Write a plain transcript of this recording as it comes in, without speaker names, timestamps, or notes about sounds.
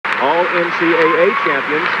all NCAA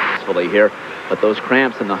champions. Fully here, but those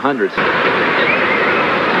cramps in the hundreds.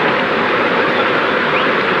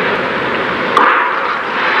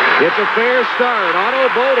 It's a fair start. Ato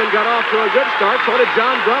Bolden got off to a good start. So did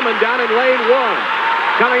Jon Drummond down in lane 1.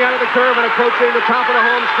 Coming out of the curve and approaching the top of the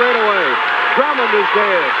home straightaway. Drummond is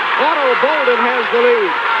there. Ato Bolden has the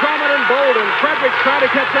lead. Drummond and Bolden. Fredericks trying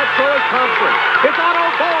to catch up, so is Thompson. It's Ato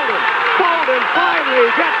Bolden. Bolden finally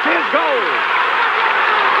gets his goal.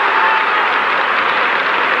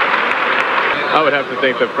 I would have to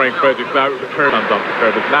think that Frank Fredericks comes off the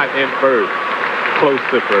curve. It's not in first. Close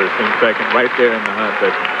to first and second, right there in the hunt,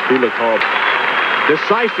 but he looks hard.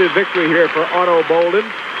 Decisive victory here for Ato Bolden.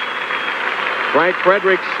 Frank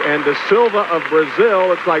Fredericks and Da Silva of Brazil.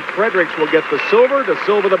 Looks like Fredericks will get the silver, Da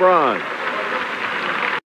Silva the bronze.